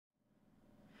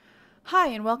Hi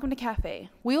and welcome to CaFÉ.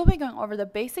 We will be going over the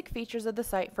basic features of the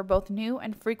site for both new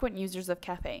and frequent users of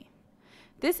CaFÉ.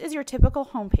 This is your typical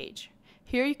homepage.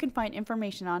 Here you can find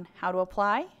information on how to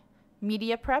apply,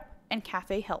 media prep, and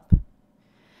CaFÉ help.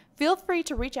 Feel free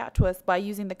to reach out to us by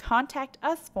using the Contact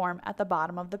Us form at the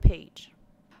bottom of the page.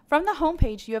 From the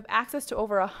homepage, you have access to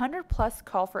over 100 plus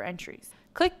call for entries.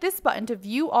 Click this button to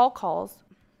view all calls,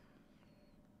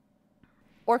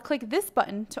 or click this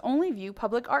button to only view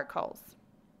public art calls.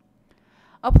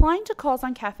 Applying to calls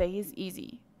on CaFÉ is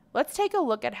easy. Let's take a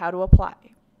look at how to apply.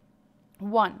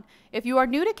 1. If you are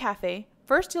new to CaFÉ,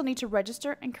 first you'll need to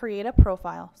register and create a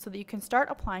profile so that you can start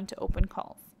applying to open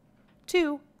calls.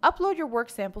 2. Upload your work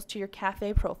samples to your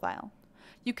CaFÉ profile.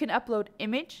 You can upload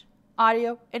image,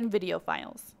 audio, and video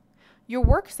files. Your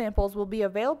work samples will be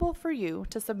available for you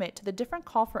to submit to the different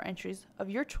call for entries of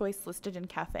your choice listed in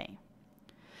CaFÉ.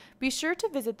 Be sure to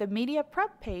visit the Media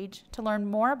Prep page to learn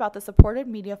more about the supported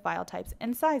media file types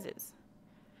and sizes.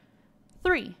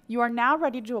 3. You are now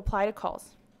ready to apply to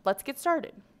calls. Let's get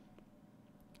started.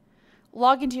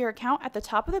 Log into your account at the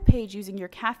top of the page using your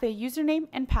CaFÉ username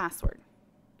and password.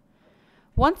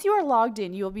 Once you are logged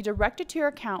in, you will be directed to your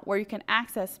account where you can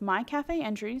access My CaFÉ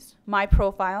entries, My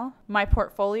Profile, My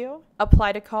Portfolio,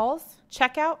 Apply to Calls,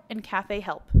 Checkout, and CaFÉ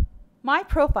Help. My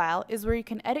Profile is where you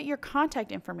can edit your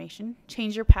contact information,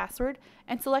 change your password,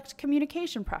 and select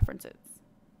communication preferences.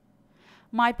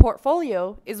 My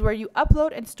Portfolio is where you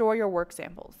upload and store your work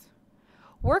samples.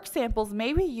 Work samples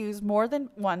may be used more than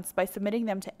once by submitting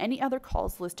them to any other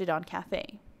calls listed on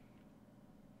CaFÉ.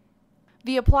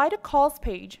 The Apply to Calls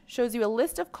page shows you a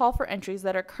list of call for entries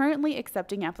that are currently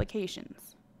accepting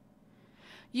applications.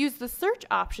 Use the search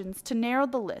options to narrow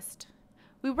the list.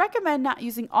 We recommend not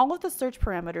using all of the search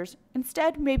parameters,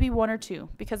 instead maybe one or two,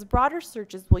 because broader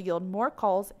searches will yield more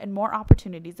calls and more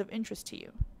opportunities of interest to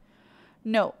you.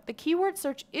 Note, the keyword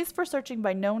search is for searching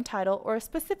by known title or a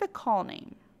specific call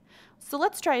name. So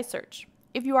let's try a search.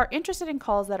 If you are interested in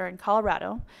calls that are in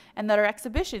Colorado and that are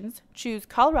exhibitions, choose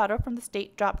Colorado from the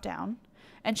state drop-down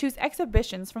and choose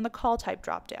exhibitions from the call type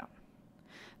drop-down.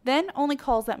 Then only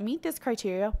calls that meet this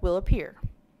criteria will appear.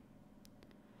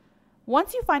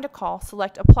 Once you find a call,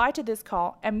 select Apply to this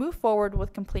call and move forward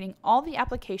with completing all the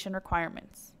application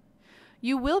requirements.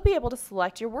 You will be able to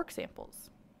select your work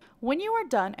samples. When you are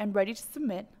done and ready to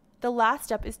submit, the last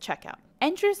step is checkout.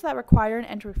 Entries that require an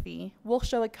entry fee will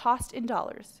show a cost in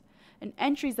dollars, and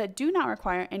entries that do not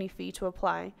require any fee to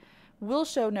apply will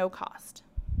show no cost.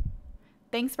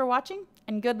 Thanks for watching,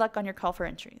 and good luck on your call for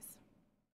entries.